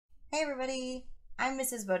Hey everybody, I'm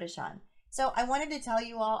Mrs. Bodechon. So I wanted to tell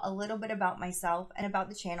you all a little bit about myself and about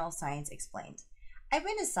the channel Science Explained. I've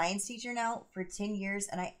been a science teacher now for 10 years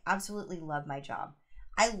and I absolutely love my job.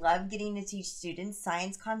 I love getting to teach students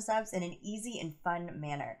science concepts in an easy and fun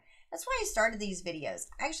manner. That's why I started these videos.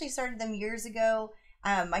 I actually started them years ago.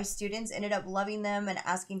 My students ended up loving them and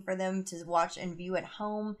asking for them to watch and view at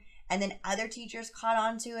home. And then other teachers caught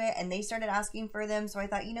on to it and they started asking for them. So I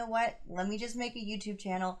thought, you know what? Let me just make a YouTube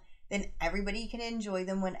channel, then everybody can enjoy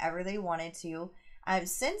them whenever they wanted to.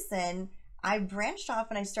 Since then, I branched off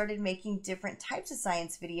and I started making different types of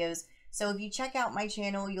science videos. So if you check out my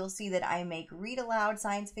channel, you'll see that I make read aloud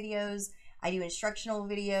science videos, I do instructional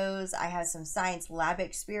videos, I have some science lab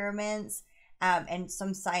experiments, and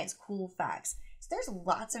some science cool facts. So there's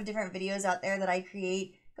lots of different videos out there that I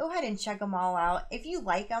create. Go ahead and check them all out. If you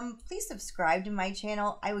like them, please subscribe to my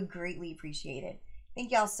channel. I would greatly appreciate it.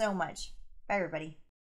 Thank y'all so much. Bye everybody.